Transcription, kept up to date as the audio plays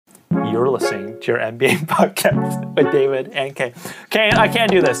you're listening to your NBA podcast with David and Kayne. Kayne, I can't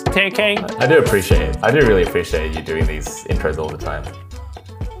do this. Kayne. I do appreciate it. I do really appreciate you doing these intros all the time.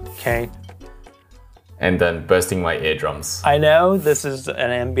 Kayne. And then bursting my eardrums. I know this is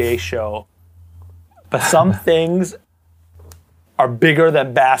an NBA show, but some things are bigger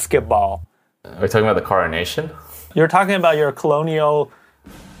than basketball. Are we talking about the coronation? You're talking about your colonial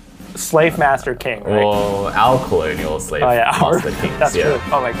slave master king, right? Well, our colonial slave master kings. That's true.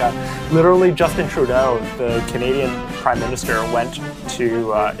 Oh my God. Literally, Justin Trudeau, the Canadian Prime Minister, went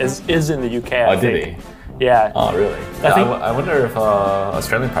to, is in the UK, I think. Did he? Yeah. Oh, really? I wonder if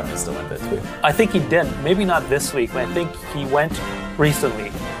Australian Prime Minister went there too. I think he did. Maybe not this week, but I think he went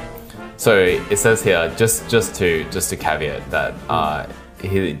recently. So it says here, just to caveat that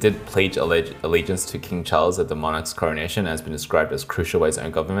he did pledge allegiance to King Charles at the monarch's coronation and has been described as crucial by his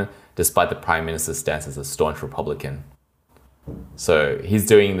own government, despite the Prime Minister's stance as a staunch Republican. So he's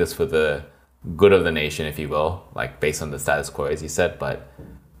doing this for the good of the nation, if you will, like based on the status quo, as he said, but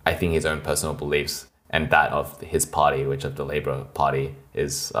I think his own personal beliefs and that of his party, which of the Labour Party,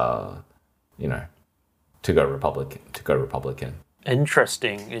 is, to go Republican.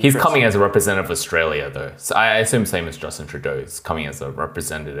 Interesting. He's coming as a representative of Australia, though. So I assume same as Justin Trudeau. He's coming as a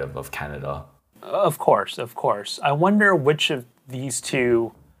representative of Canada. Of course. I wonder which of these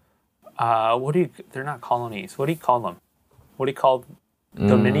two, they're not colonies. What do you call them? What do you call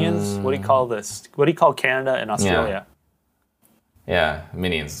dominions? What do you call this? What do you call Canada and Australia? Yeah,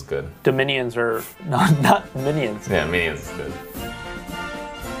 minions is good. Dominions are not minions. Yeah, minions is good.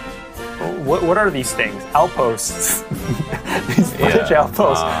 What are these things? Outposts. These British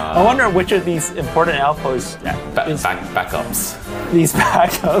outposts. I wonder which of these important outposts backups. These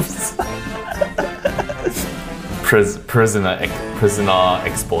backups. Prisoner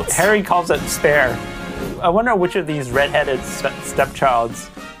exports. Harry calls it spare. I wonder which of these red-headed stepchilds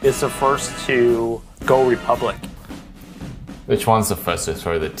is the first to go republic. Which one's the first to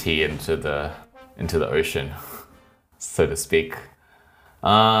throw the tea into the ocean, so to speak?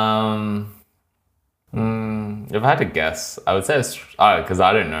 If I had to guess, I would say because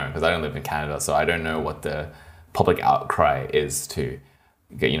I don't know, because I don't live in Canada, so I don't know what the public outcry is to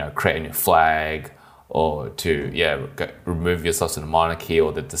create a new flag or to remove yourself from the monarchy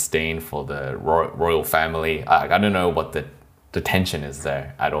or the disdain for the royal family. I don't know what the tension is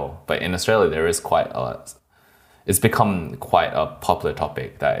there at all. But in Australia, there is it's become quite a popular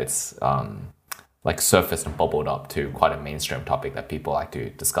topic that it's surfaced and bubbled up to quite a mainstream topic that people like to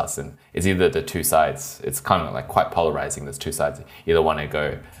discuss. And it's either the two sides. It's kind of like quite polarizing. There's two sides. You either want to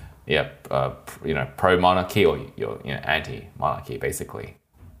go, pro-monarchy or you're anti-monarchy, basically.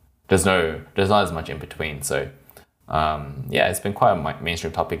 There's not as much in between. So, it's been quite a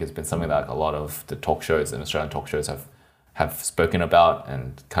mainstream topic. It's been something that a lot of the talk shows and Australian talk shows have spoken about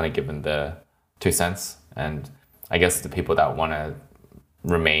and kind of given their 2 cents. And I guess the people that want to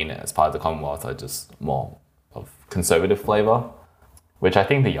remain as part of the Commonwealth are just more of conservative flavour, which I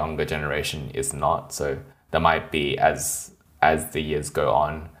think the younger generation is not. So there might be, as the years go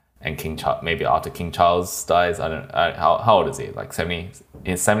on, and maybe after King Charles dies, how old is he? Like 70s,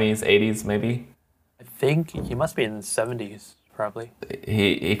 in 70s, 80s maybe? I think he must be in the 70s, probably.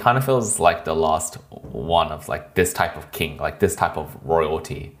 He kind of feels like the last one of like this type of king, like this type of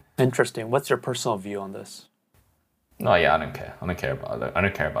royalty. Interesting. What's your personal view on this? Oh yeah, I don't care. I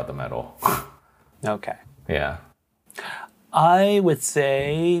don't care about them at all. Okay. Yeah. I would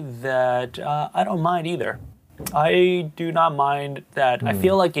say that I don't mind either. I do not mind that. I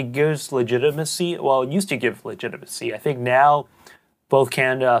feel like it gives legitimacy. Well, it used to give legitimacy. I think now both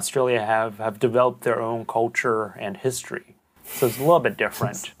Canada and Australia have developed their own culture and history. So it's a little bit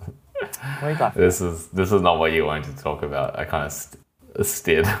different. What do you got? This is not what you wanted to talk about. I kind of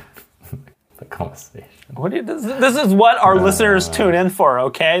steered the conversation. This is what our listeners tune in for,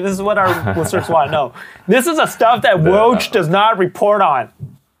 okay? This is what our listeners want to know. This is the stuff that Woj does not report on.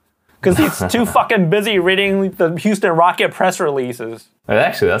 Because he's too fucking busy reading the Houston Rocket press releases.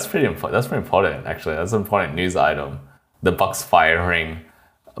 Actually, that's pretty important. Actually, that's an important news item. The Bucks firing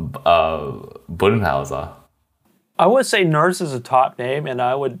Budenholzer. I would say Nurse is a top name, and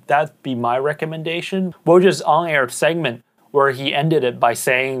that'd be my recommendation. Woj's on-air segment where he ended it by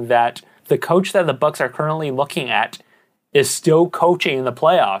saying that the coach that the Bucks are currently looking at is still coaching in the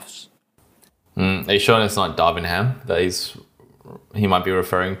playoffs. Are you sure it's not Darvin Ham that he might be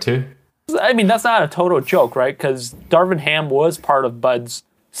referring to? I mean, that's not a total joke, right? Because Darvin Ham was part of Bud's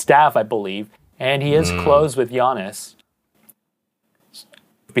staff, I believe, and he is close with Giannis.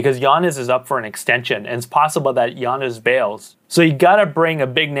 Because Giannis is up for an extension, and it's possible that Giannis bails. So you got to bring a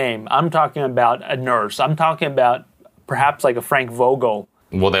big name. I'm talking about a Nurse. I'm talking about perhaps like a Frank Vogel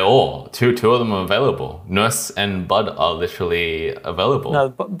Well, they're all two of them are available. Nurse and Bud are literally available. No,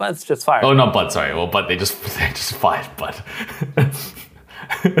 Bud's just fired. Oh, not Bud. Sorry. Well, Bud they just fired Bud.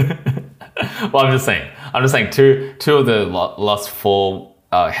 Well, I'm just saying. Two of the last four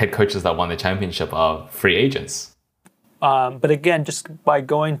head coaches that won the championship are free agents. But again, just by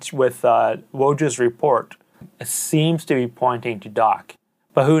going with Woj's report, it seems to be pointing to Doc.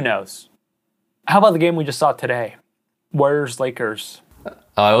 But who knows? How about the game we just saw today? Warriors Lakers.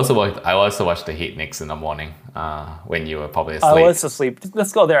 I also watched the Heat Knicks in the morning when you were probably asleep. I was asleep.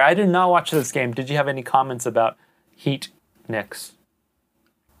 Let's go there. I did not watch this game. Did you have any comments about Heat Knicks?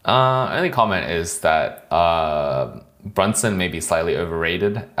 Only comment is that Brunson may be slightly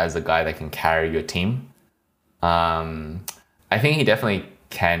overrated as a guy that can carry your team. I think he definitely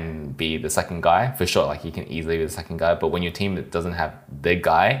can be the second guy for sure. Like he can easily be the second guy. But when your team doesn't have the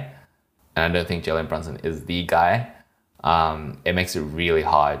guy, and I don't think Jalen Brunson is the guy, it makes it really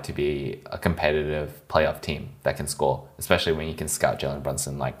hard to be a competitive playoff team that can score, especially when you can scout Jalen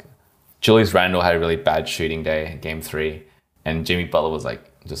Brunson. Like Julius Randle had a really bad shooting day in Game 3, and Jimmy Butler was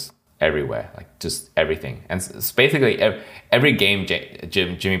like just everywhere, like just everything. And it's basically every game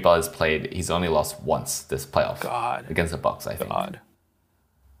Jimmy Butler's played, he's only lost once this playoff against the Bucks, I think.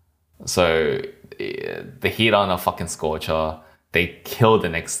 So the Heat on a fucking scorcher. They killed the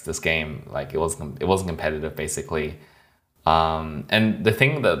Knicks this game. Like it wasn't competitive basically. And the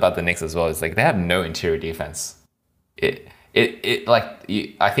thing about the Knicks as well is like they have no interior defense. I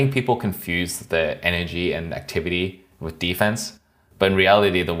think people confuse the energy and activity with defense, but in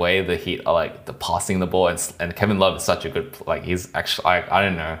reality, the way the Heat are like the passing the ball and Kevin Love is such a good he's actually I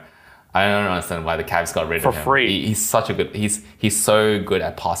don't know. I don't understand why the Cavs got rid of him. For free. He's such a good he's so good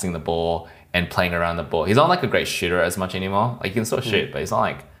at passing the ball and playing around the ball. He's not like a great shooter as much anymore. Like he can still shoot, but he's not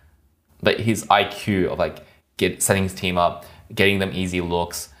like his IQ of like setting his team up, getting them easy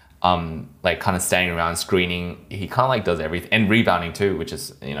looks, like kind of standing around, screening. He kind of like does everything, and rebounding too, which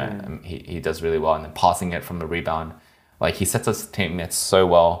is he does really well, and then passing it from the rebound. Like he sets his teammates so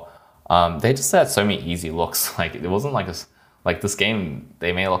well. They just had so many easy looks. Like it wasn't like this. Like this game,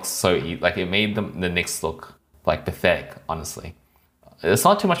 they made it look so easy. Like it made the Knicks look like pathetic. Honestly, there's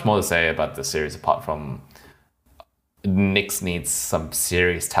not too much more to say about this series apart from Knicks needs some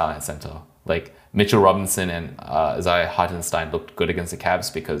serious talent at center. Like Mitchell Robinson and Isaiah Hartenstein looked good against the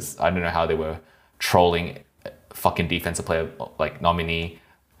Cavs because I don't know how they were trolling fucking defensive player like nominee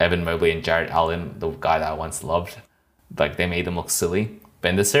Evan Mobley and Jarrett Allen, the guy that I once loved. Like they made them look silly. But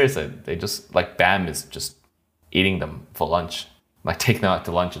in this series, they just like Bam is just eating them for lunch, like taking them out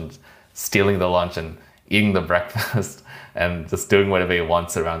to lunch and stealing the lunch and eating the breakfast and just doing whatever he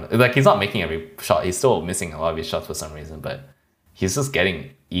wants around. Like he's not making every shot. He's still missing a lot of his shots for some reason, but he's just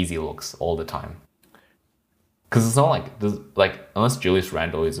getting easy looks all the time. Because it's not like unless Julius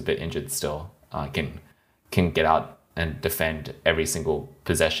Randle, who's a bit injured still, can get out and defend every single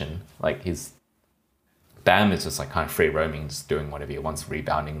possession. Like Bam is just like kind of free roaming, just doing whatever he wants,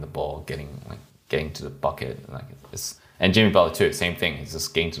 rebounding the ball, getting to the bucket. And Jimmy Butler too, same thing. He's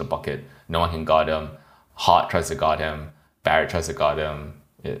just getting to the bucket. No one can guard him. Hart tries to guard him. Barrett tries to guard him.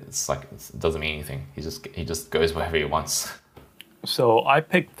 It's like it doesn't mean anything. He just goes wherever he wants. So I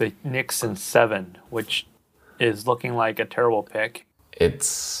picked the Knicks in 7, which is looking like a terrible pick.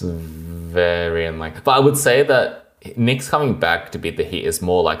 It's very unlikely. But I would say that Knicks coming back to beat the Heat is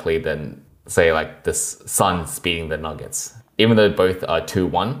more likely than, say, like the Suns beating the Nuggets. Even though both are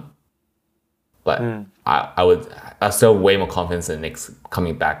 2-1. But I still have way more confidence in the Knicks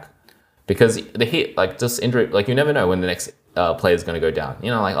coming back. Because the Heat, like, just injury, like, you never know when the next player is going to go down. You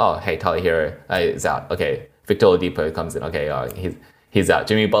know, like, oh, hey, Tyler Hero is out. Okay, Victor Oladipo comes in. Okay, he's out.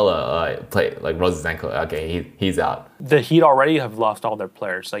 Jimmy Butler rose his ankle. Okay, he's out. The Heat already have lost all their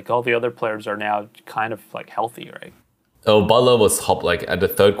players. Like, all the other players are now kind of, like, healthy, right? Oh, Butler was like, at the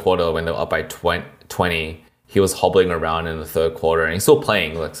third quarter when they were up by 20, he was hobbling around in the third quarter, and he's still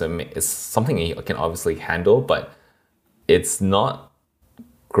playing. Like, so it's something he can obviously handle, but it's not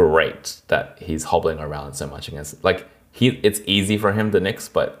great that he's hobbling around so much against. Like, it's easy for him, the Knicks,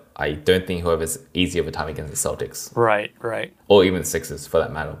 but I don't think whoever's easy of a time against the Celtics. Right. Or even the Sixers, for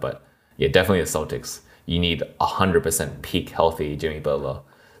that matter. But yeah, definitely the Celtics. You need 100% peak healthy Jimmy Butler.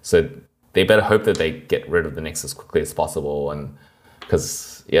 So they better hope that they get rid of the Knicks as quickly as possible, and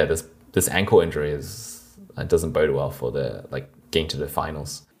because this ankle injury doesn't bode well for the getting to the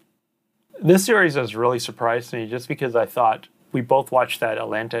finals. This series has really surprised me just because I thought we both watched that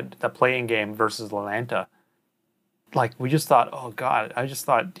playing game versus Atlanta. Like, we just thought, oh God, I just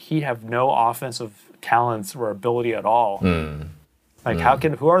thought he'd have no offensive talents or ability at all. Who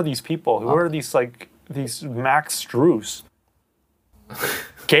are these people? Who are these Max Strus?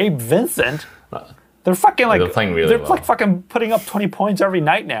 Gabe Vincent? They're fucking like... They're playing really well. They're like fucking putting up 20 points every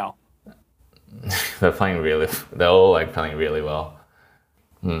night now. They're all like playing really well.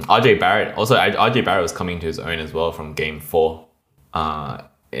 RJ Barrett was coming to his own as well from game 4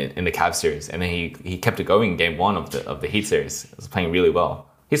 in the Cavs series, and then he kept it going in game 1 of the Heat series. He was playing really well.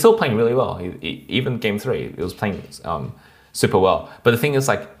 He's still playing really well. He even game 3, he was playing super well. But the thing is,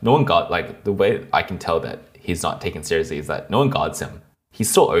 like, no one like the way I can tell that he's not taken seriously is that no one guards him. He's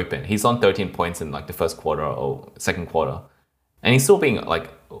still open. He's on 13 points in like the first quarter or second quarter, and he's still being like,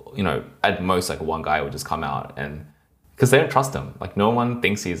 you know, at most like one guy would just come out, and because they don't trust him. Like, no one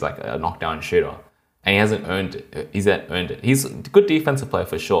thinks he's like a knockdown shooter, and he hasn't earned it. He's a good defensive player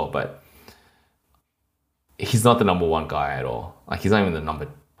for sure, but he's not the number 1 guy at all. Like, he's not even the number.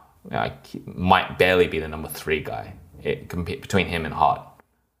 He might barely be the number 3 guy between him and Hart.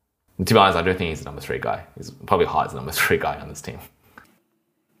 And to be honest, I don't think he's the number 3 guy. He's probably Hart's the number 3 guy on this team.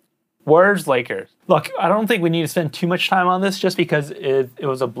 Warriors Lakers. Look, I don't think we need to spend too much time on this just because it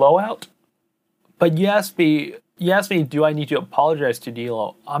was a blowout. But you asked me, do I need to apologize to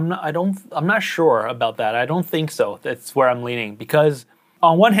D'Lo? I'm not sure about that. I don't think so. That's where I'm leaning, because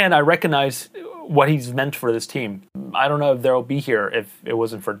on one hand, I recognize what he's meant for this team. I don't know if they'll be here if it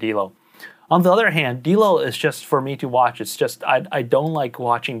wasn't for D'Lo. On the other hand, D'Lo is just for me to watch. It's just I don't like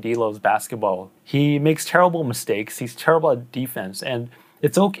watching D'Lo's basketball. He makes terrible mistakes. He's terrible at defense, and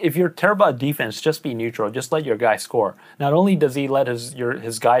it's okay if you're terrible at defense. Just be neutral. Just let your guy score. Not only does he let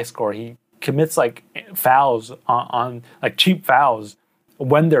his guy score, he commits like fouls on like cheap fouls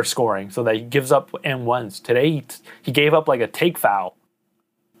when they're scoring, so that he gives up and-ones. Today he gave up like a take foul.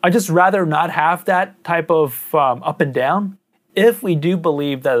 I just rather not have that type of up and down. If we do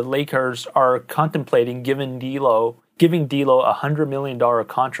believe that the Lakers are contemplating giving D'Lo a $100 million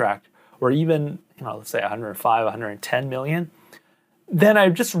contract, or even, let's say 105, 110 million, then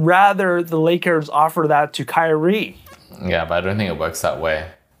I'd just rather the Lakers offer that to Kyrie. Yeah, but I don't think it works that way.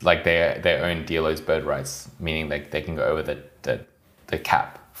 Like, they own D'Lo's bird rights, meaning like they can go over the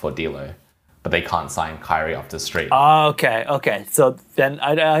cap for D'Lo, but they can't sign Kyrie off the street. Oh, okay. So then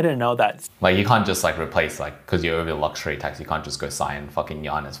I didn't know that. Like, you can't just like replace, like, because you're over the luxury tax, you can't just go sign fucking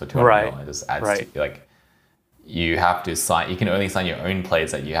Giannis for $200 million. It just adds to, like, you have to sign. You can only sign your own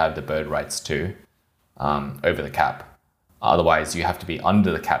players that you have the bird rights to over the cap. Otherwise, you have to be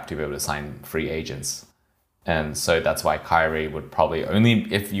under the cap to be able to sign free agents. And so that's why Kyrie would probably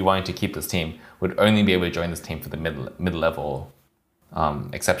only, if you wanted to keep this team, would only be able to join this team for the mid-level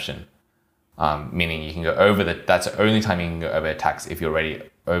exception. Meaning you can go over that's the only time you can go over a tax if you're already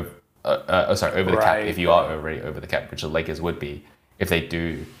over the cap, if you are already over the cap, which the Lakers would be if they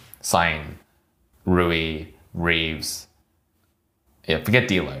do sign Rui, Reeves. Yeah, forget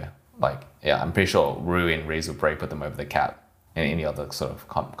D'Lo. Like, yeah, I'm pretty sure Rui and Reeves would probably put them over the cap, and any other sort of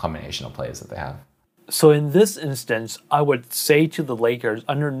combination of players that they have. So in this instance, I would say to the Lakers,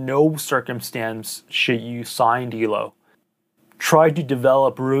 under no circumstance should you sign D'Lo. Try to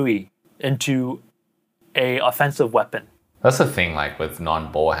develop Rui into a offensive weapon. That's the thing, like, with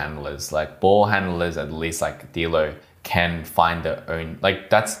non-ball handlers. Like, ball handlers, at least like D'Lo, can find their own. Like,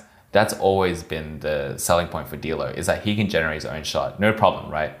 that's always been the selling point for D'Lo, is that he can generate his own shot, no problem,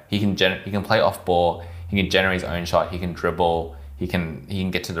 right? He can play off ball. He can generate his own shot. He can dribble. He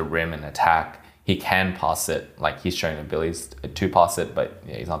can get to the rim and attack. He can pass it. Like, he's showing abilities to pass it, but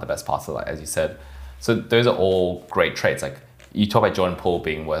yeah, he's not the best passer, like, as you said. So those are all great traits. Like, you talk about Jordan Poole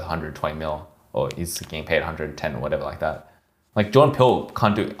being worth 120 mil, or he's getting paid 110 or whatever like that. Like, Jordan Poole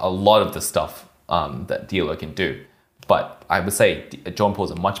can't do a lot of the stuff that D'Lo can do. But I would say Jordan Poole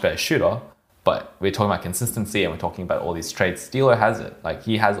is a much better shooter, but we're talking about consistency and we're talking about all these traits. D'Lo has it. Like,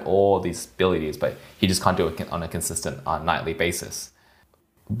 he has all these abilities, but he just can't do it on a consistent nightly basis.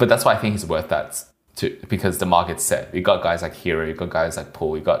 But that's why I think he's worth that too, because the market's set. You got guys like Hero, you got guys like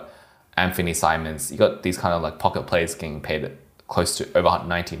Poole, you got Anthony Simons, you got these kind of like pocket players getting paid close to over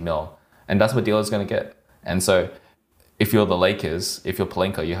 90 mil. And that's what D'Lo's going to get. And so if you're the Lakers, if you're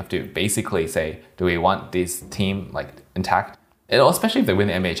Pelinka, you have to basically say, do we want this team like intact? And especially if they win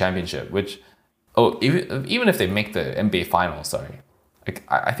the NBA championship, even if they make the NBA finals, Like,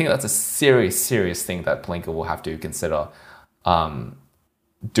 I think that's a serious thing that Pelinka will have to consider.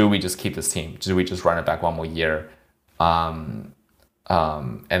 Do we just keep this team? Do we just run it back one more year? And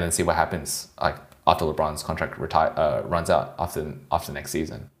then see what happens, like, after LeBron's contract runs out after next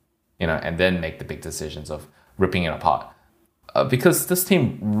season, and then make the big decisions of ripping it apart. Because this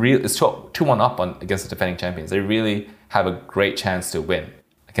team really is 2-1 up against the defending champions. They really have a great chance to win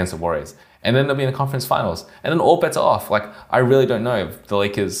against the Warriors. And then they'll be in the conference finals. And then all bets are off. Like, I really don't know if the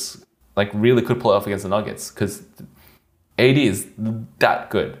Lakers like really could pull it off against the Nuggets, because AD is that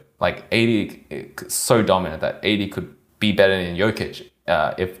good. Like AD is so dominant that AD could be better than Jokic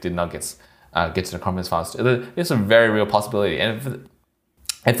if the Nuggets get to the conference finals. It's a very real possibility. And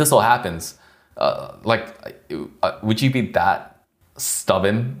if this all happens, would you be that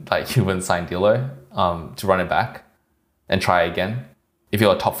stubborn like you wouldn't sign D'Lo to run it back and try again? If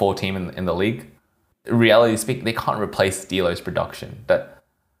you're a top 4 team in the league, reality speaking, they can't replace D'Lo's production.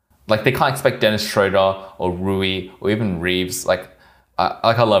 They can't expect Dennis Schroeder or Rui or even Reeves.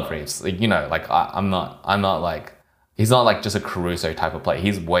 I love Reeves. I'm not like, he's not like just a Caruso type of player.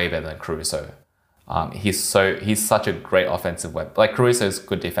 He's way better than Caruso. He's such a great offensive weapon. Like Caruso is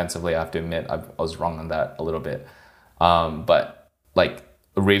good defensively. I have to admit, I was wrong on that a little bit. But like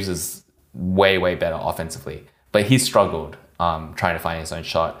Reeves is way better offensively. But he struggled trying to find his own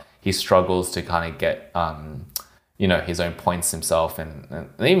shot. He struggles to kind of get his own points himself and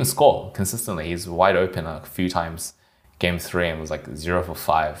even score consistently. He's wide open a few times. Game 3 and was like 0 for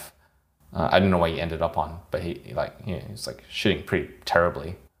 5. I don't know what he ended up on, but he's like shooting pretty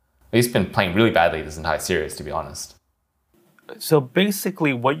terribly. He's been playing really badly this entire series, to be honest. So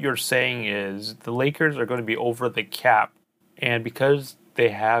basically what you're saying is the Lakers are going to be over the cap, and because they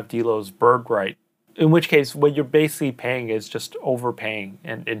have D'Lo's bird right, in which case what you're basically paying is just overpaying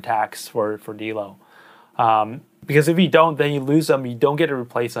in tax for D'Lo. Because if you don't, then you lose them, you don't get to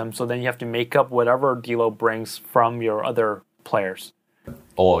replace them, so then you have to make up whatever D'Lo brings from your other players.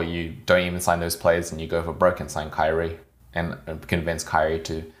 Or you don't even sign those players and you go for broke and sign Kyrie and convince Kyrie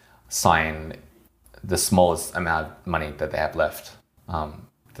to sign the smallest amount of money that they have left that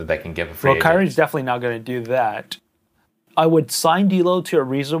they can give a free agent. Kyrie's definitely not going to do that. I would sign D'Lo to a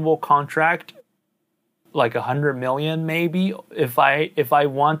reasonable contract, like $100 million maybe, if I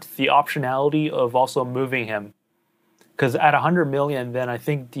want the optionality of also moving him. Because at $100 million, then I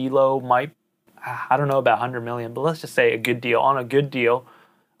think D'Lo might, I don't know about $100 million, but let's just say a good deal. On a good deal,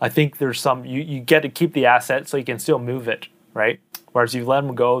 I think there's some, you get to keep the asset so you can still move it, right? Whereas you let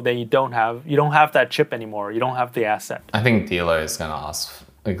him go, then you don't have that chip anymore. You don't have the asset. I think D'Lo is going to ask,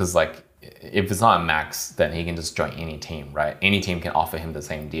 because like, if it's not a max, then he can just join any team, right? Any team can offer him the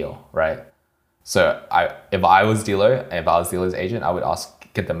same deal, right? So if I was D'Lo's agent, I would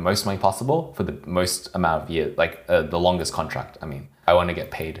get the most money possible for the most amount of years, like the longest contract. I mean, I want to get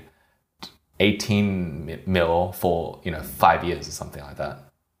paid 18 mil for 5 years or something like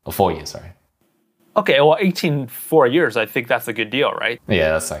that, or 4 years, sorry. Okay, well, 18 4 years, I think that's a good deal, right?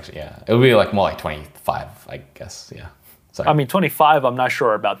 Yeah, that's actually, yeah. It would be like more like 25, I guess, yeah. Sorry. I mean, 25, I'm not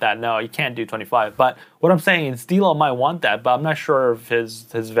sure about that. No, you can't do 25. But what I'm saying is D'Lo might want that, but I'm not sure if his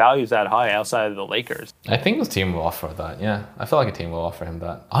value is that high outside of the Lakers. I think the team will offer that, yeah. I feel like a team will offer him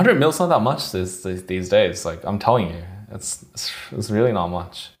that. 100 mil's not that much these days. Like, I'm telling you, it's really not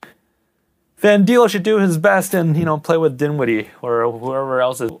much. Then D'Lo should do his best and, play with Dinwiddie or whoever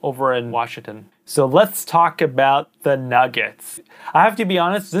else is over in Washington. So let's talk about the Nuggets. I have to be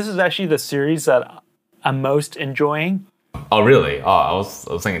honest, this is actually the series that I'm most enjoying. Oh, really? Oh, I was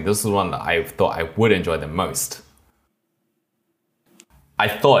thinking this is one that I thought I would enjoy the most. I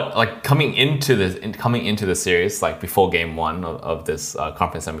thought, like, coming into the series, like before game 1 of this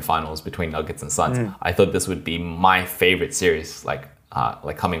conference semifinals between Nuggets and Suns, I thought this would be my favorite series, like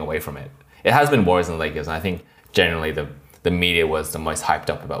coming away from it. It has been Warriors and Lakers, and I think generally the media was the most hyped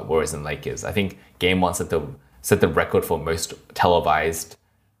up about Warriors and Lakers. I think game 1 set the record for most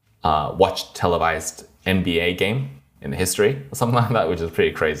watched televised NBA game in the history or something like that, which is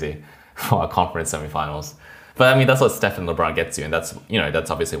pretty crazy for our conference semifinals. But I mean, that's what Steph and LeBron gets you, and that's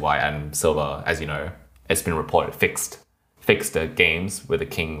obviously why Adam Silver, as you know, it's been reported fixed the games with the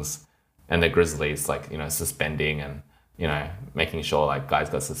Kings and the Grizzlies, like, suspending and making sure like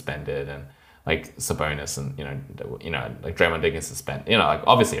guys got suspended, and like Sabonis and like Draymond didn't get suspended, like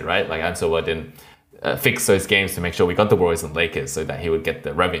obviously, right? Like Adam Silver didn't fix those games to make sure we got the Warriors and Lakers so that he would get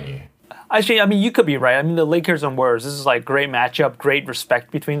the revenue. Actually, I mean, you could be right. I mean, the Lakers and Warriors, this is like great matchup, great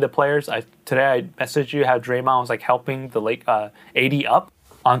respect between the players. Today I messaged you how Draymond was like helping the AD up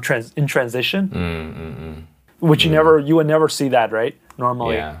in transition, which you would never see that, right?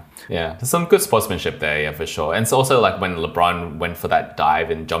 Normally. Yeah. There's some good sportsmanship there, yeah, for sure. And it's also like when LeBron went for that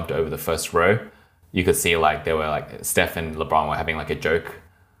dive and jumped over the first row, you could see like they were like Steph and LeBron were having like a joke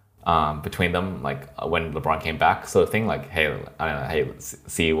between them, like when LeBron came back, sort of thing, like, hey, I don't know, hey,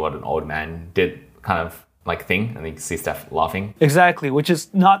 see what an old man did, kind of like thing, and you see Steph laughing. Exactly, which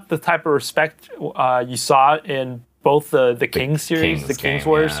is not the type of respect you saw in both the Kings series, the Kings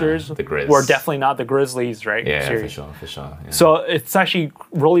Warriors series, the Grizz. Were definitely not the Grizzlies, right? Yeah, series. for sure. Yeah. So it's actually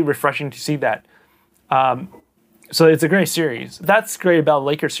really refreshing to see that. So it's a great series. That's great about the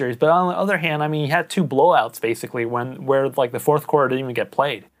Lakers series. But on the other hand, I mean, you had 2 blowouts basically where like the fourth quarter didn't even get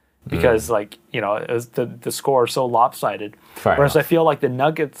played because like, you know, it was the score is so lopsided. Whereas I feel like the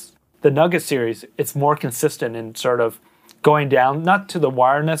Nuggets series, it's more consistent in sort of going down, not to the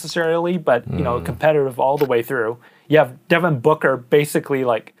wire necessarily, but you know, competitive all the way through. You have Devin Booker basically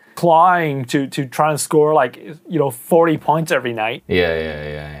like clawing to try and score like, you know, 40 points every night.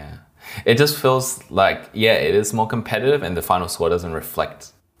 Yeah. It just feels like, it is more competitive and the final score doesn't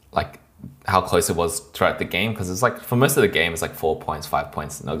reflect like how close it was throughout the game, because it's like for most of the game it's like 4 points, 5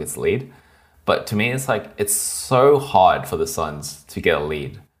 points, Nuggets lead. But to me it's like it's so hard for the Suns to get a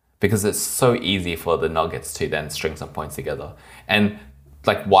lead because it's so easy for the Nuggets to then string some points together. And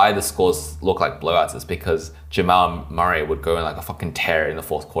like why the scores look like blowouts is because Jamal Murray would go in like a fucking tear in the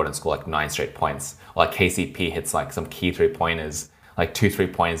fourth quarter and score like 9 straight points. Or like KCP hits like some key 3-pointers, like 2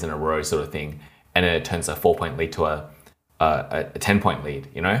 3-pointers in a row sort of thing. And then it turns a 4-point lead to a 10-point lead,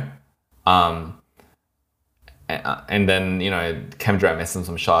 you know? And then, you know, Kevin Durant missing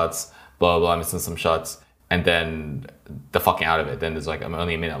some shots, blah, blah, missing some shots. And then they're fucking out of it. Then there's like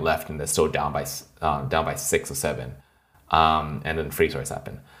only a minute left and they're still down by 6 or 7. And then free throws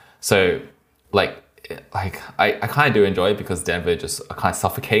happen. So like I kind of do enjoy it because Denver just are kind of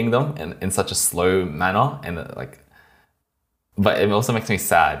suffocating them in such a slow manner. And like, but it also makes me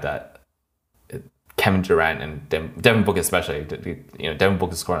sad that Kevin Durant and Devin Booker especially, you know, Devin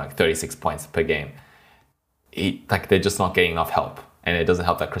Booker scoring like 36 points per game. They're just not getting enough help. And it doesn't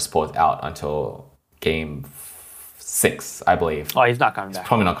help that Chris Paul is out until game 6, I believe. Oh, he's not coming back. He's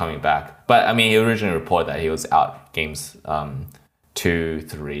probably not coming back. But I mean, he originally reported that he was out games 2,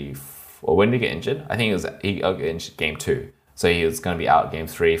 3, 4. When did he get injured? I think he got injured game 2. So he was going to be out game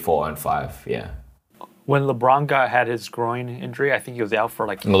 3, 4, and 5. Yeah. When LeBron had his groin injury, I think he was out for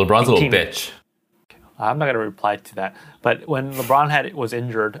like. Well, LeBron's 18. A little bitch. I'm not going to reply to that. But when LeBron was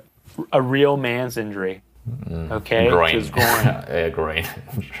injured, a real man's injury. Okay, groin. His groin. Yeah, groin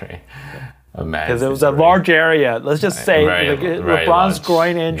injury. Because it was a large area. Let's just say LeBron's large.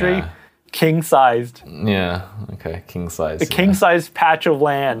 Groin injury, king-sized. Yeah, okay, king-sized. A king-sized patch of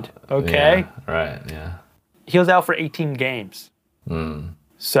land, okay? Yeah, right, yeah. He was out for 18 games.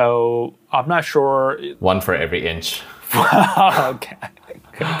 So, I'm not sure. 1 for every inch. Okay.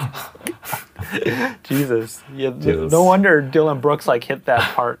 Jesus. Jesus. No wonder Dylan Brooks like hit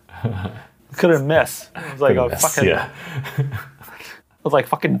that part. Couldn't miss. It was like a fucking... Yeah. It was like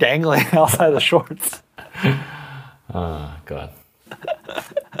fucking dangling outside the shorts. Oh, God.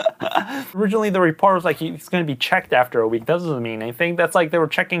 Originally, the report was like he's going to be checked after a week. That doesn't mean anything. That's like they were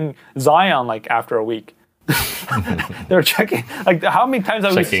checking Zion like after a week. They were checking, like how many times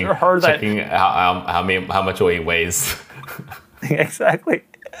have we heard that? Checking how much he weighs. Exactly.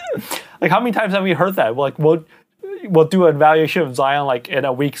 Like how many times have we heard that? Like we'll do an evaluation of Zion like in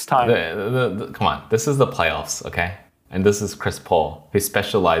a week's time. Come on, this is the playoffs, okay? And this is Chris Paul, who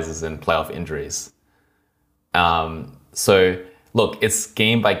specializes in playoff injuries. So look, it's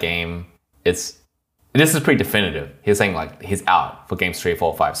game by game. This is pretty definitive. He's saying like he's out for games 3,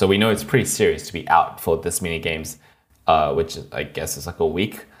 4, 5. So we know it's pretty serious to be out for this many games, which I guess is like a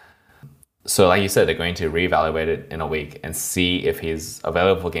week. So like you said, they're going to reevaluate it in a week and see if he's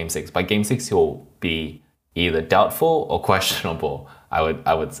available for game 6. By game 6, he'll be either doubtful or questionable. I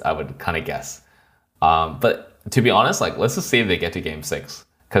would kind of guess. But to be honest, like let's just see if they get to game 6.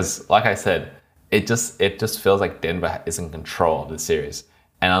 Because like I said, it just feels like Denver is in control of the series.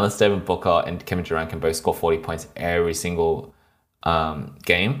 And unless Devin Booker and Kevin Durant can both score 40 points every single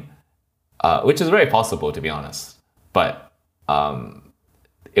game, which is very possible to be honest, but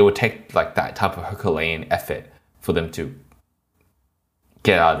it would take like that type of Herculean effort for them to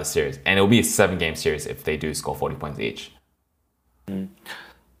get out of the series. And it will be a 7-game series if they do score 40 points each.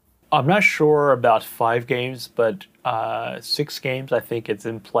 I'm not sure about 5 games, but 6 games, I think it's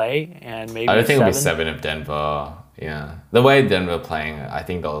in play, and maybe I don't think 7. It'll be 7 if Denver. Yeah, the way Denver playing, I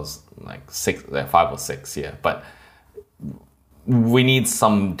think those like 6, 5 or 6. Yeah, but we need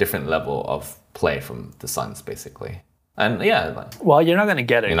some different level of play from the Suns, basically. And yeah, well, you're not going to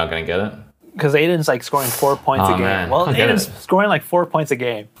get it. You're not going to get it. Because Ayton's like scoring 4 points a game. Man. Well, Ayton's scoring like 4 points a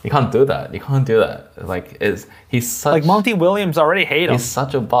game. You can't do that. Like, he's such... Like, Monty Williams already hate him. He's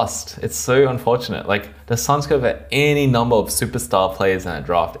such a bust. It's so unfortunate. Like, the Suns could have had any number of superstar players in that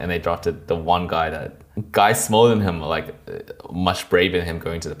draft, and they drafted the one guy that... Guys smaller than him are, like, much braver than him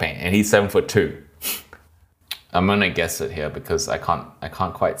going to the paint. And he's 7'2". I'm going to guess it here because I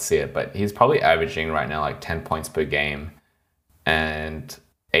can't quite see it, but he's probably averaging right now like 10 points per game and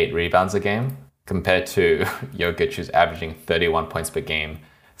 8 rebounds a game, compared to Jokic, who's averaging 31 points per game,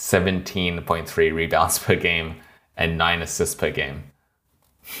 17.3 rebounds per game, and 9 assists per game.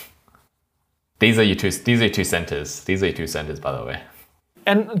 These are your two centers. These are your two centers, by the way.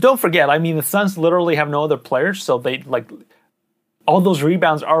 And don't forget, I mean, the Suns literally have no other players, so they all those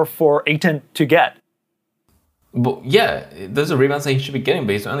rebounds are for Ayton to get. But yeah, those are rebounds that he should be getting,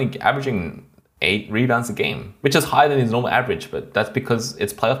 but he's only averaging 8 rebounds a game, which is higher than his normal average. But that's because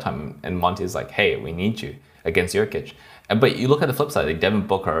it's playoff time, and Monty is like, "Hey, we need you against Jokic." But you look at the flip side, like Devin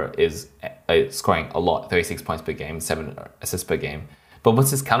Booker is scoring a lot, 36 points per game, 7 assists per game. But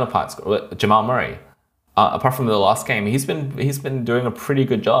what's his counterpart? Jamal Murray. Apart from the last game, he's been doing a pretty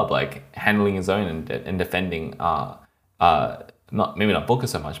good job, like handling his own and defending. Maybe not Booker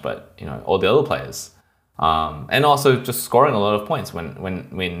so much, but all the other players. And also just scoring a lot of points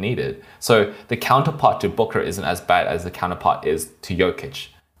when needed. So the counterpart to Booker isn't as bad as the counterpart is to Jokic.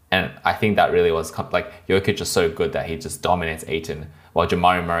 And I think that really was like Jokic is so good that he just dominates Ayton, while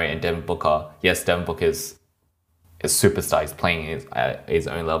Jamal Murray and Devin Booker, yes, Devin Booker is superstar, he's playing at his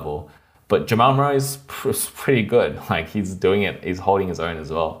own level. But Jamal Murray is pretty good. Like he's doing it, he's holding his own as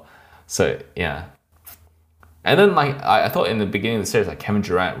well. So yeah. And then I thought in the beginning of the series, like Kevin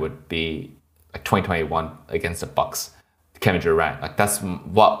Durant would be like 2021 against the Bucks. Kevin Durant, like that's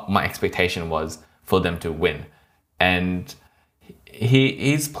what my expectation was for them to win. And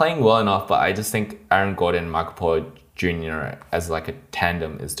he's playing well enough, but I just think Aaron Gordon and Michael Porter Jr. as like a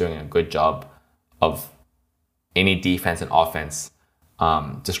tandem is doing a good job of any defense and offense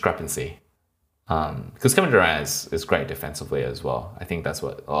discrepancy. Because Kevin Durant is great defensively as well. I think that's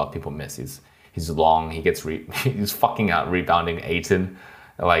what a lot of people miss. He's long. He gets he's fucking out rebounding Ayton.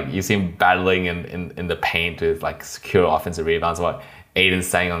 Like you see him battling in the paint with like secure offensive rebounds, while Ayton's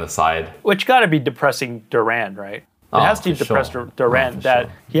staying on the side. Which got to be depressing Durant, right? It has to depress Durant that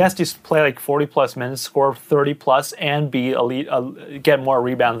he has to play like 40 plus minutes, score 30 plus, and be elite, get more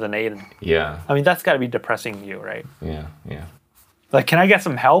rebounds than Ayton. Yeah. I mean, that's got to be depressing you, right? Yeah. Like, can I get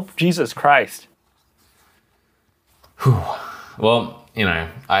some help? Jesus Christ. Whew. Well,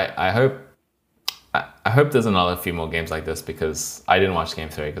 I hope there's another few more games like this, because I didn't watch Game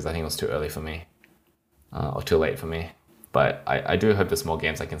 3 because I think it was too early for me, or too late for me. But I do hope there's more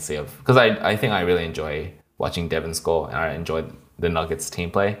games I can see of, because I think I really enjoy watching Devin score, and I enjoyed the Nuggets team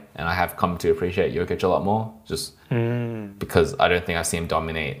play, and I have come to appreciate Jokic a lot more, just because I don't think I've seen him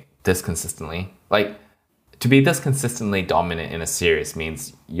dominate this consistently. Like, to be this consistently dominant in a series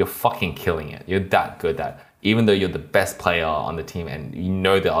means you're fucking killing it. You're that good that even though you're the best player on the team and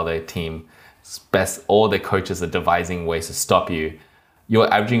the other team's best, all the coaches are devising ways to stop you,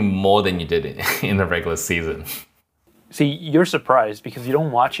 you're averaging more than you did in the regular season. See, you're surprised because you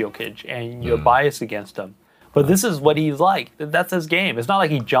don't watch Jokic and you're biased against him. But this is what he's like. That's his game. It's not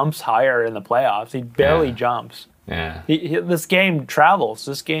like he jumps higher in the playoffs. He barely jumps. Yeah. This game travels.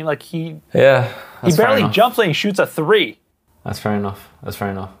 This game, like he barely jumps and he shoots a 3. That's fair enough.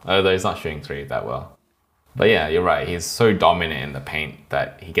 Although he's not shooting 3 that well. But yeah, you're right. He's so dominant in the paint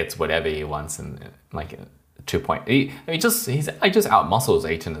that he gets whatever he wants in like 2 point. He just outmuscles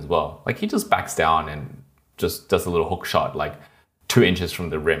Ayton as well. Like he just backs down and just does a little hook shot like 2 inches from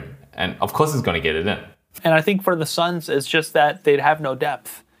the rim, and of course he's going to get it in. And I think for the Suns, it's just that they'd have no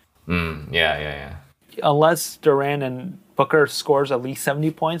depth. Yeah. Unless Durant and Booker scores at least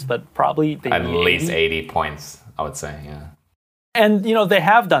 70 points, but probably they at least 80 points, I would say, yeah. And, they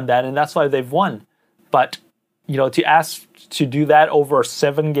have done that, and that's why they've won. But, to ask to do that over a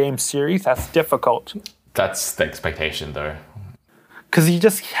 7-game series, that's difficult. That's the expectation, though. Because you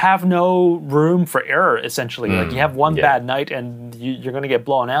just have no room for error, essentially. Like, you have one bad night, and you're going to get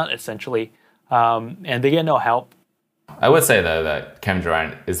blown out, essentially. And they get no help. I would say, though, that Kevin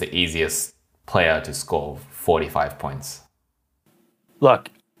Durant is the easiest player to score 45 points. Look,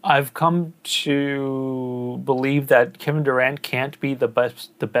 I've come to believe that Kevin Durant can't be the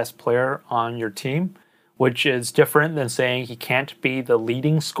best player on your team, which is different than saying he can't be the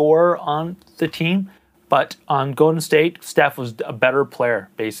leading scorer on the team. But on Golden State, Steph was a better player,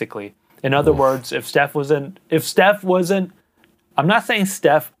 basically. In other words, if Steph wasn't, I'm not saying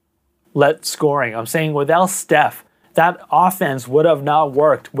Steph led scoring. I'm saying without Steph, that offense would have not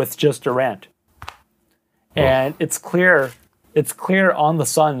worked with just Durant. And it's clear on the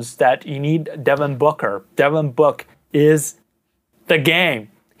Suns that you need Devin Booker. Devin Booker is the game.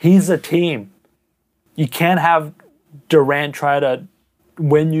 He's a team. You can't have Durant try to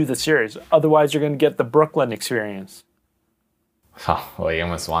win you the series. Otherwise, you're going to get the Brooklyn experience. Well, he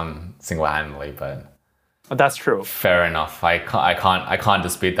almost won single-handedly, but that's true. Fair enough. I can't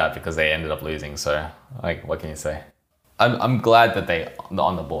dispute that because they ended up losing. So, what can you say? I'm glad that they're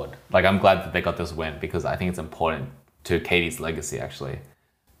on the board. Like, I'm glad that they got this win because I think it's important to KD's legacy, actually,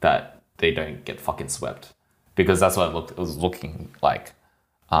 that they don't get fucking swept. because that's what it was looking like.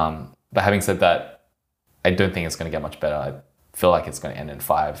 But having said that, I don't think it's going to get much better. I feel like it's going to end in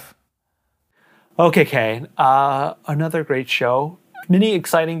 5. Okay, Kane. Another great show. Many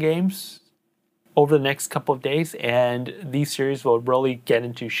exciting games over the next couple of days, and these series will really get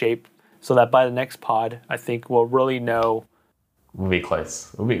into shape so that by the next pod, I think we'll really know. We'll be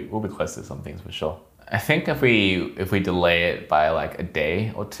close. We'll be close to some things for sure. I think if we delay it by like a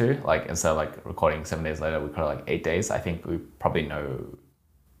day or 2, like instead of like recording 7 days later, we record like 8 days. I think we probably know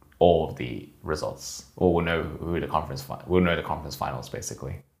all of the results, or we'll know who we'll know the conference finals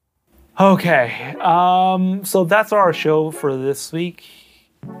basically. Okay, so that's our show for this week.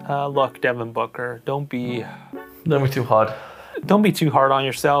 Look, Devin Booker, don't be too hard. Don't be too hard on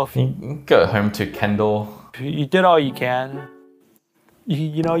yourself. Go home to Kendall. You did all you can.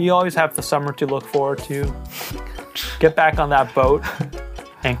 You know, you always have the summer to look forward to. Get back on that boat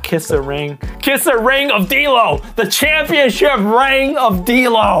and kiss the ring. Kiss the ring of D'Lo! The championship ring of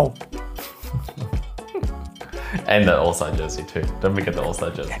D'Lo! And the All-Star jersey too. Don't forget the All-Star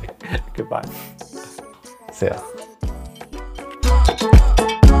jersey. Goodbye. See ya.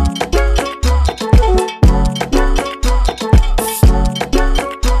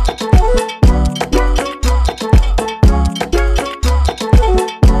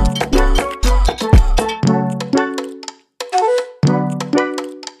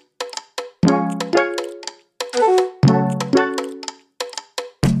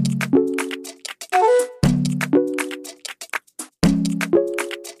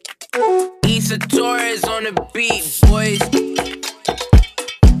 Torres on the beat, boys.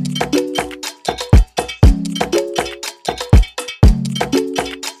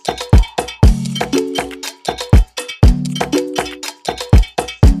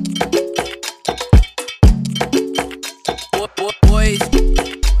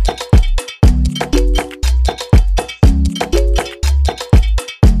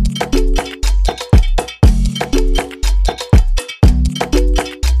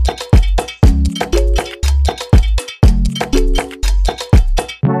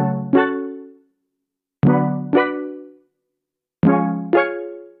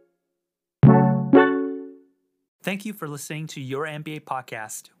 Thank you for listening to Your NBA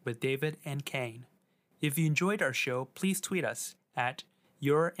Podcast with David and Kayne. If you enjoyed our show, please tweet us at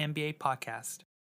Your NBA Podcast.